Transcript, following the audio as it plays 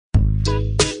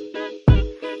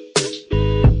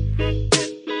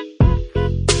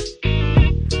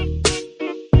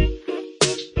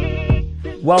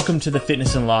Welcome to the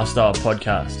Fitness and Lifestyle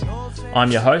Podcast.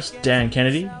 I'm your host, Dan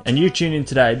Kennedy, and you tune in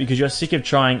today because you're sick of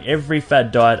trying every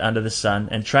fad diet under the sun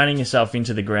and training yourself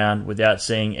into the ground without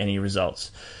seeing any results.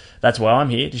 That's why I'm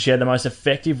here to share the most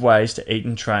effective ways to eat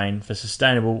and train for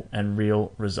sustainable and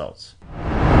real results.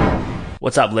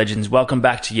 What's up, legends? Welcome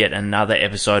back to yet another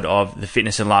episode of the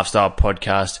Fitness and Lifestyle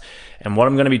Podcast. And what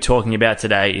I'm going to be talking about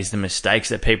today is the mistakes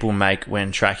that people make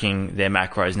when tracking their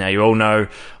macros. Now, you all know,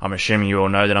 I'm assuming you all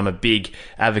know that I'm a big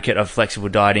advocate of flexible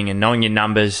dieting and knowing your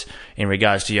numbers in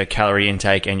regards to your calorie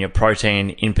intake and your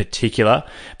protein in particular,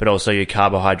 but also your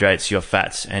carbohydrates, your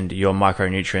fats, and your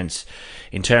micronutrients.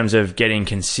 In terms of getting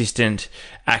consistent,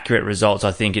 accurate results,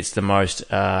 I think it's the most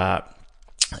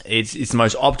it's the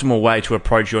most optimal way to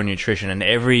approach your nutrition, and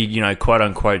every, quote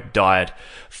unquote diet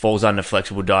falls under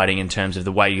flexible dieting in terms of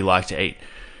the way you like to eat,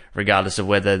 regardless of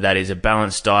whether that is a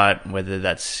balanced diet, whether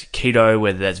that's keto,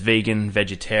 whether that's vegan,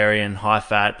 vegetarian, high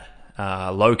fat,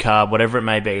 low carb, whatever it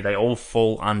may be. They all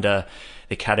fall under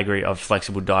the category of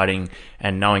flexible dieting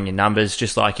and knowing your numbers.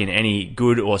 Just like in any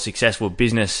good or successful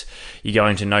business, you're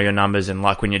going to know your numbers, and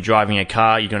like when you're driving a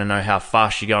car, you're going to know how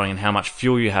fast you're going and how much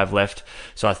fuel you have left.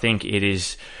 So I think it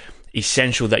is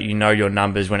essential that you know your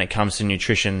numbers when it comes to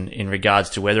nutrition in regards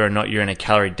to whether or not you're in a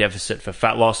calorie deficit for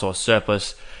fat loss or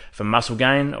surplus for muscle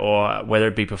gain, or whether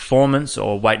it be performance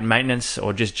or weight maintenance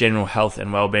or just general health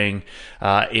and well-being.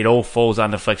 It all falls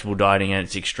under flexible dieting, and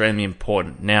it's extremely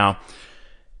important. Now,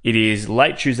 it is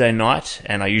late Tuesday night,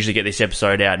 and I usually get this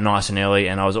episode out nice and early,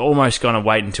 and I was almost going to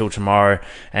wait until tomorrow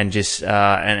and just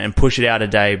and push it out a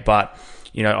day, but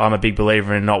I'm a big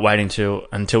believer in not waiting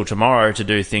until tomorrow to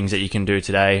do things that you can do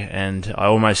today, and I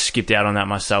almost skipped out on that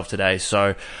myself today.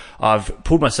 So I've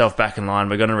pulled myself back in line.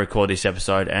 We're going to record this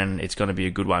episode, and it's going to be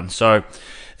a good one. So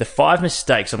the 5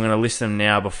 mistakes, I'm going to list them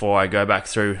now before I go back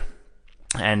through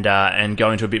and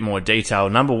go into a bit more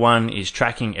detail. Number 1 is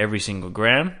tracking every single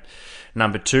gram.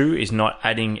 Number 2 is not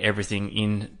adding everything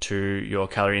into your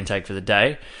calorie intake for the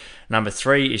day. Number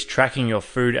 3 is tracking your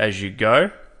food as you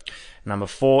go. Number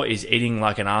 4 is eating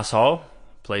like an asshole.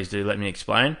 Please do let me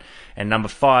explain. And number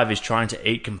 5 is trying to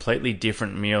eat completely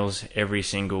different meals every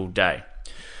single day.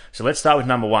 So let's start with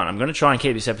number 1. I'm going to try and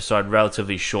keep this episode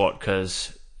relatively short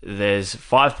because there's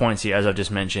 5 points here, as I've just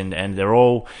mentioned, and they're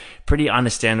all pretty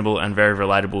understandable and very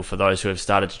relatable for those who have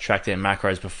started to track their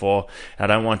macros before. I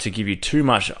don't want to give you too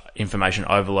much information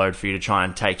overload for you to try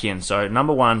and take in. So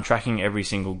number 1, tracking every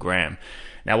single gram.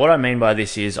 Now, what I mean by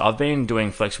this is I've been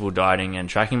doing flexible dieting and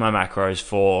tracking my macros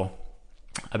for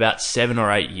about 7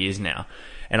 or 8 years now,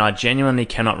 and I genuinely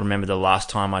cannot remember the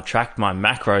last time I tracked my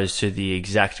macros to the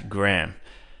exact gram.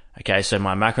 Okay, so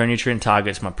my macronutrient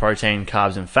targets, my protein,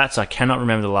 carbs, and fats, I cannot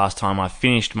remember the last time I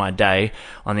finished my day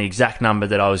on the exact number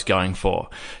that I was going for.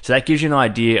 So that gives you an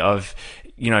idea of,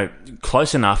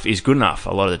 close enough is good enough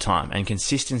a lot of the time, and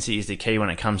consistency is the key when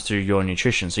it comes to your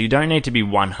nutrition. So you don't need to be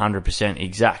 100%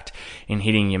 exact in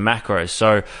hitting your macros.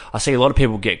 So I see a lot of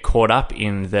people get caught up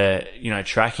in the,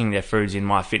 tracking their foods in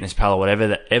MyFitnessPal or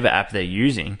whatever app they're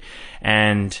using,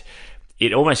 and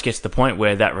it almost gets to the point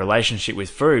where that relationship with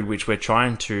food, which we're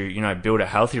trying to, build a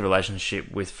healthy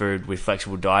relationship with food, with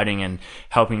flexible dieting and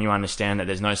helping you understand that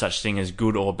there's no such thing as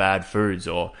good or bad foods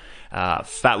or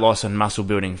fat loss and muscle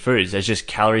building foods. There's just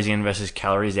calories in versus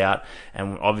calories out.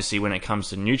 And obviously when it comes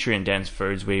to nutrient dense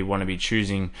foods, we want to be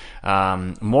choosing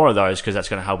more of those because that's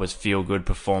going to help us feel good,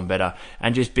 perform better,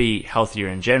 and just be healthier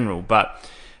in general. But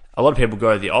a lot of people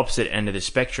go to the opposite end of the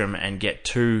spectrum and get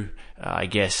too,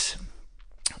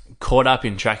 caught up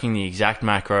in tracking the exact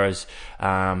macros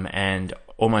and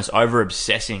almost over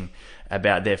obsessing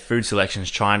about their food selections,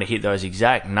 trying to hit those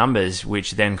exact numbers,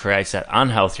 which then creates that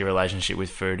unhealthy relationship with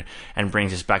food and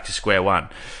brings us back to square one.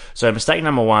 So mistake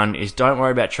number 1 is don't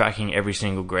worry about tracking every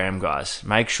single gram, guys.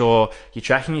 Make sure you're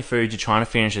tracking your food, you're trying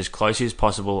to finish as close as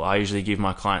possible. I usually give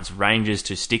my clients ranges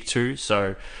to stick to.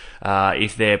 So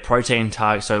if they're protein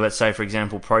targets, so let's say, for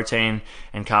example, protein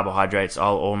and carbohydrates,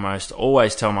 I'll almost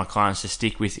always tell my clients to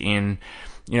stick within,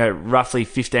 roughly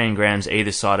 15 grams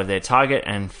either side of their target,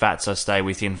 and fats I stay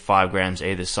within 5 grams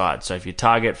either side. So if your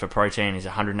target for protein is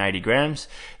 180 grams,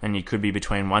 then you could be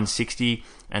between 160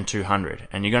 and 200,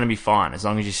 and you're going to be fine as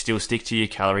long as you still stick to your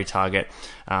calorie target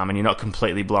and you're not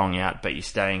completely blowing out, but you're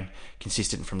staying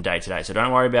consistent from day to day. So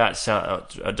don't worry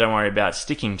about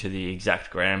sticking to the exact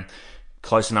gram.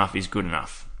 Close enough is good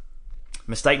enough.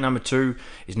 Mistake number 2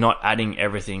 is not adding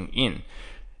everything in.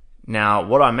 Now,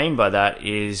 what I mean by that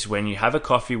is when you have a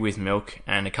coffee with milk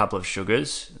and a couple of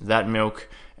sugars, that milk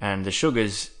and the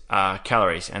sugars are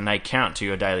calories and they count to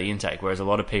your daily intake, whereas a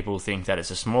lot of people think that it's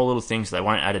a small little thing so they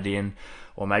won't add it in,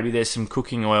 or maybe there's some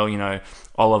cooking oil,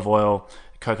 olive oil,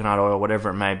 coconut oil, whatever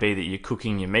it may be that you're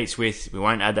cooking your meats with. We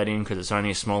won't add that in because it's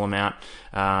only a small amount.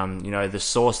 The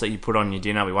sauce that you put on your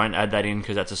dinner, we won't add that in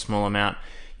because that's a small amount.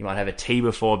 You might have a tea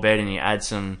before bed and you add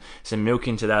some milk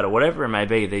into that, or whatever it may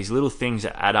be. These little things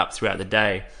that add up throughout the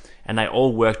day, and they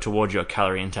all work towards your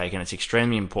calorie intake, and it's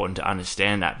extremely important to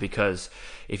understand that, because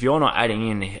if you're not adding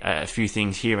in a few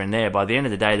things here and there, by the end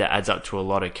of the day that adds up to a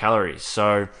lot of calories.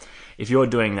 So if you're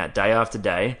doing that day after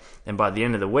day, then by the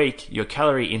end of the week, your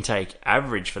calorie intake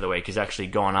average for the week has actually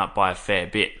gone up by a fair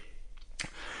bit.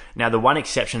 Now, the one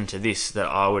exception to this that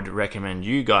I would recommend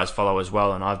you guys follow as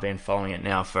well, and I've been following it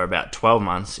now for about 12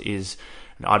 months, is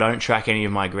I don't track any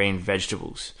of my green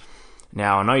vegetables.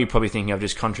 Now, I know you're probably thinking I've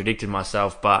just contradicted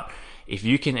myself, but if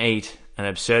you can eat an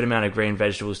absurd amount of green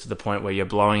vegetables to the point where you're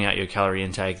blowing out your calorie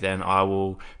intake, then I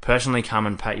will personally come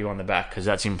and pat you on the back, because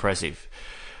that's impressive.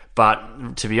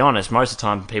 But to be honest, most of the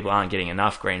time people aren't getting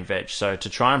enough green veg. So to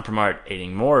try and promote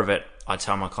eating more of it, I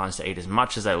tell my clients to eat as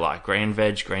much as they like. Green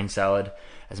veg, green salad,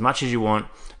 as much as you want.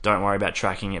 Don't worry about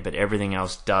tracking it, but everything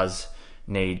else does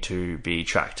need to be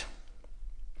tracked.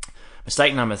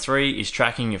 Mistake number 3 is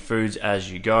tracking your foods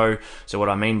as you go. So what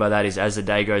I mean by that is, as the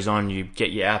day goes on, you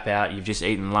get your app out, you've just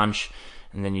eaten lunch,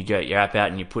 and then you get your app out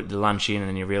and you put the lunch in, and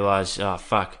then you realize, oh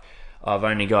fuck, I've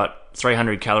only got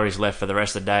 300 calories left for the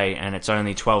rest of the day and it's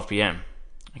only 12 p.m.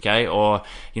 Okay? Or,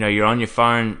 you're on your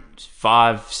phone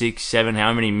 5, 6, 7,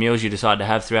 how many meals you decide to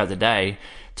have throughout the day,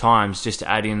 times just to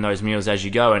add in those meals as you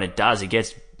go, and it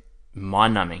gets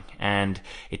mind-numbing, and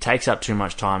it takes up too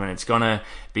much time, and it's going to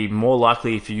be more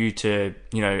likely for you to,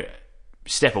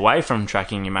 step away from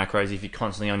tracking your macros if you're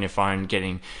constantly on your phone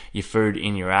getting your food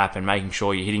in your app and making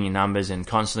sure you're hitting your numbers and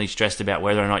constantly stressed about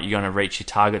whether or not you're going to reach your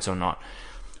targets or not.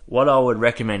 What I would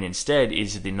recommend instead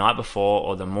is the night before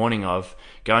or the morning of,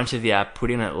 go into the app, put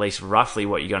in at least roughly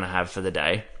what you're going to have for the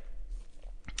day,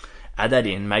 add that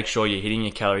in, make sure you're hitting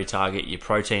your calorie target, your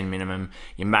protein minimum,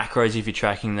 your macros if you're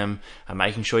tracking them, and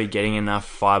making sure you're getting enough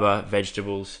fiber,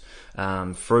 vegetables,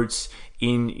 fruits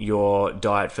in your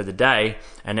diet for the day.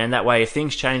 And then that way, if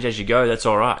things change as you go, that's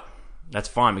all right. That's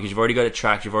fine, because you've already got it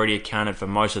tracked, you've already accounted for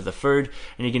most of the food,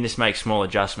 and you can just make small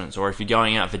adjustments. Or if you're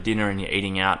going out for dinner and you're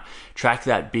eating out, track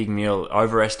that big meal,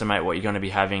 overestimate what you're going to be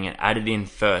having, and add it in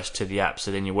first to the app,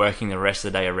 so then you're working the rest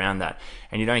of the day around that.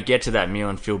 And you don't get to that meal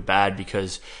and feel bad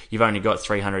because you've only got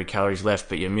 300 calories left,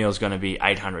 but your meal's going to be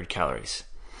 800 calories.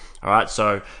 Alright,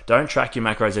 so don't track your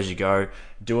macros as you go,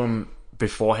 do them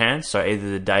beforehand, so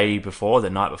either the day before, the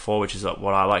night before, which is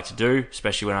what I like to do,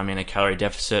 especially when I'm in a calorie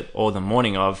deficit, or the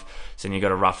morning of, so then you've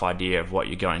got a rough idea of what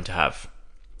you're going to have.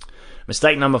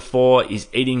 Mistake number 4 is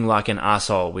eating like an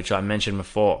arsehole, which I mentioned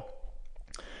before.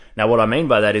 Now, what I mean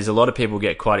by that is a lot of people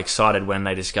get quite excited when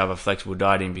they discover flexible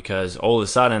dieting, because all of a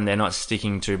sudden they're not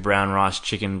sticking to brown rice,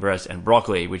 chicken breast, and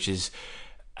broccoli, which is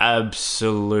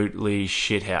absolutely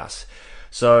shithouse.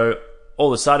 So all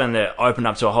of a sudden they're open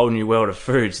up to a whole new world of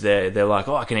foods. They're like,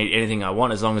 oh, I can eat anything I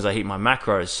want as long as I hit my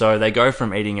macros. So they go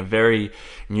from eating a very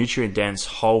nutrient dense,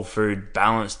 whole food,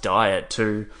 balanced diet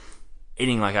to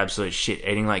eating like absolute shit,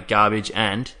 eating like garbage,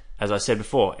 and, as I said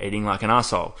before, eating like an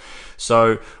arsehole.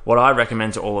 So what I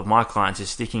recommend to all of my clients is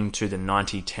sticking to the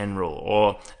 90-10 rule,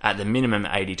 or at the minimum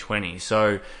 80-20.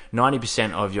 So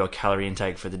 90% of your calorie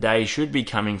intake for the day should be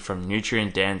coming from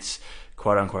nutrient dense,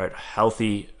 quote unquote,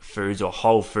 healthy foods or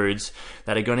whole foods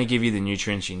that are going to give you the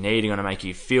nutrients you need, are going to make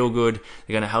you feel good,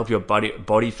 they're going to help your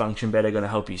body function better, going to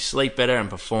help you sleep better and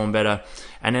perform better.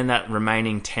 And then that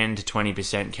remaining 10 to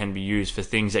 20% can be used for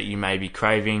things that you may be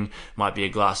craving. Might be a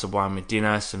glass of wine with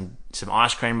dinner, some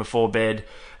ice cream before bed,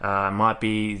 might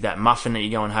be that muffin that you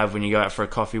go and have when you go out for a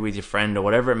coffee with your friend, or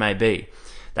whatever it may be.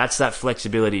 That's that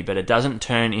flexibility, but it doesn't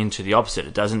turn into the opposite.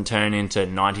 It doesn't turn into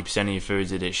 90% of your foods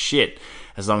that are shit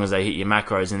as long as they hit your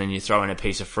macros, and then you throw in a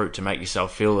piece of fruit to make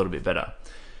yourself feel a little bit better.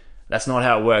 That's not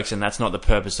how it works, and that's not the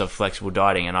purpose of flexible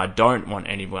dieting, and I don't want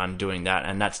anyone doing that,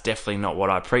 and that's definitely not what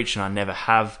I preach, and I never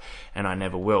have, and I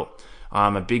never will.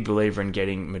 I'm a big believer in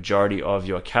getting majority of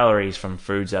your calories from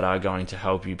foods that are going to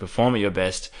help you perform at your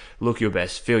best, look your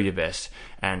best, feel your best,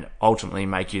 and ultimately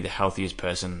make you the healthiest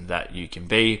person that you can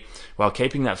be, while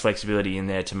keeping that flexibility in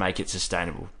there to make it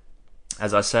sustainable.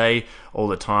 As I say all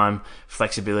the time,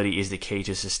 flexibility is the key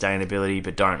to sustainability,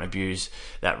 but don't abuse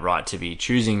that right to be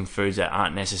choosing foods that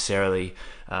aren't necessarily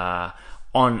on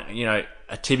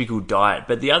a typical diet.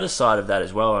 But the other side of that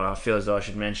as well, and I feel as though I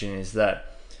should mention, is that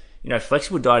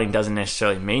flexible dieting doesn't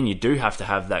necessarily mean you do have to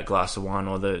have that glass of wine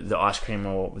or the ice cream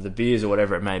or the beers or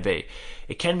whatever it may be.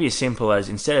 It can be as simple as,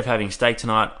 instead of having steak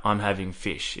tonight, I'm having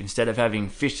fish. Instead of having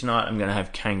fish tonight, I'm going to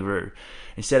have kangaroo.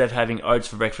 instead of having oats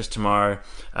for breakfast tomorrow,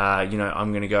 I'm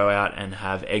going to go out and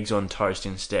have eggs on toast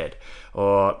instead.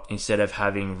 Or instead of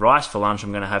having rice for lunch,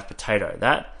 I'm going to have potato.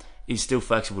 That is still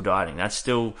flexible dieting. That's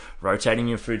still rotating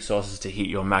your food sources to hit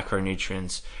your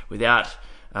macronutrients without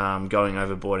going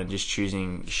overboard and just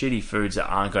choosing shitty foods that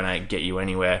aren't going to get you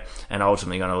anywhere and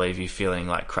ultimately going to leave you feeling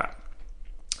like crap.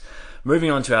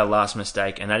 Moving on to our last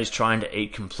mistake, and that is trying to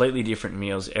eat completely different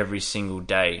meals every single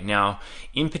day. Now,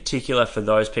 in particular for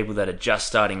those people that are just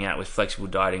starting out with flexible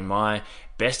dieting, my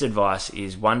best advice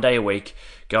is 1 day a week,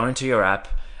 go into your app,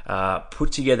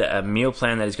 put together a meal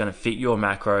plan that is going to fit your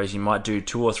macros. You might do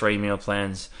 2 or 3 meal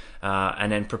plans,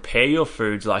 and then prepare your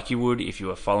foods like you would if you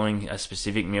were following a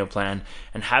specific meal plan,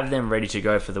 and have them ready to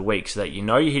go for the week so that you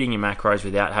know you're hitting your macros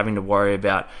without having to worry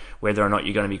about whether or not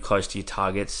you're going to be close to your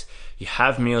targets. You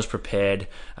have meals prepared.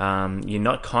 You're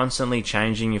not constantly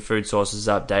changing your food sources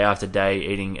up day after day,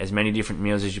 eating as many different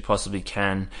meals as you possibly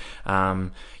can.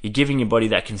 You're giving your body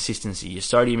that consistency. Your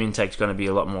sodium intake is going to be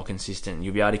a lot more consistent.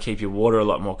 You'll be able to keep your water a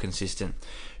lot more consistent.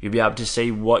 You'll be able to see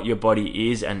what your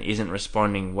body is and isn't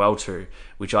responding well to,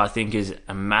 which I think is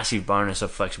a massive bonus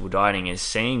of flexible dieting, is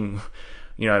seeing,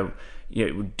 do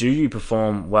you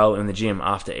perform well in the gym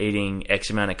after eating X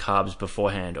amount of carbs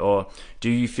beforehand? Or do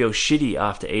you feel shitty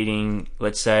after eating,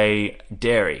 let's say,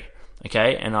 dairy?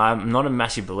 Okay, and I'm not a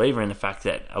massive believer in the fact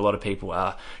that a lot of people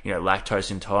are,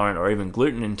 lactose intolerant or even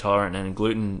gluten intolerant, and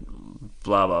gluten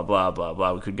blah, blah, blah, blah,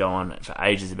 blah. We could go on for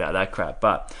ages about that crap.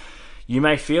 But you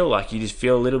may feel like you just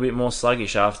feel a little bit more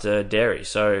sluggish after dairy.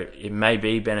 So it may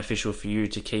be beneficial for you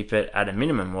to keep it at a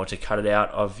minimum or to cut it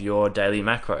out of your daily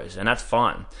macros, and that's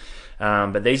fine.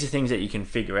 But these are things that you can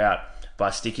figure out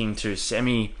by sticking to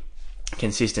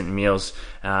semi-consistent meals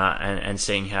and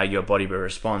seeing how your body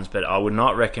responds. But I would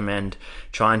not recommend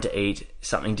trying to eat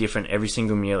something different every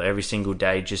single meal, every single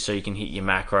day, just so you can hit your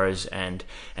macros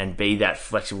and be that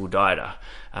flexible dieter.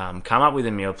 Come up with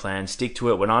a meal plan, stick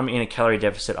to it. When I'm in a calorie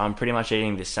deficit, I'm pretty much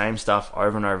eating the same stuff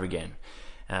over and over again.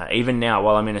 Even now,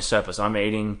 while I'm in a surplus, I'm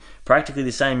eating practically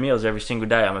the same meals every single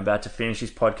day. I'm about to finish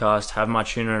this podcast, have my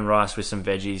tuna and rice with some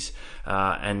veggies,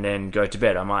 and then go to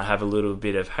bed. I might have a little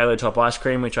bit of Halo Top ice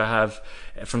cream, which I have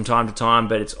from time to time,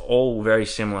 but it's all very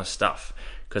similar stuff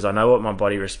because I know what my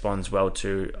body responds well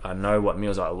to. I know what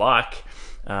meals I like,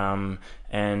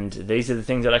 and these are the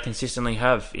things that I consistently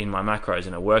have in my macros,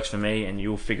 and it works for me, and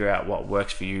you'll figure out what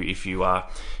works for you if you are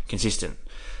consistent.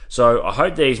 So I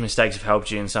hope these mistakes have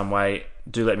helped you in some way.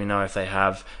 Do let me know if they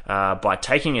have by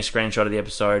taking a screenshot of the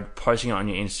episode, posting it on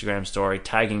your Instagram story,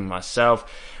 tagging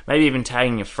myself, maybe even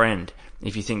tagging a friend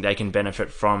if you think they can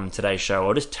benefit from today's show,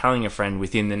 or just telling a friend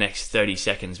within the next 30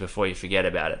 seconds before you forget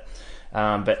about it.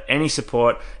 But any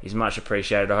support is much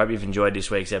appreciated. I hope you've enjoyed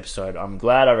this week's episode. I'm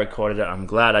glad I recorded it. I'm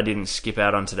glad I didn't skip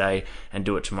out on today and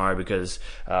do it tomorrow because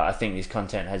I think this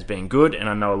content has been good and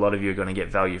I know a lot of you are going to get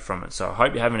value from it. So I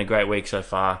hope you're having a great week so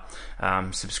far.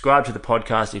 Subscribe to the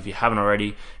podcast if you haven't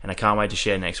already, and I can't wait to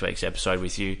share next week's episode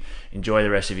with you. Enjoy the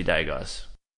rest of your day, guys.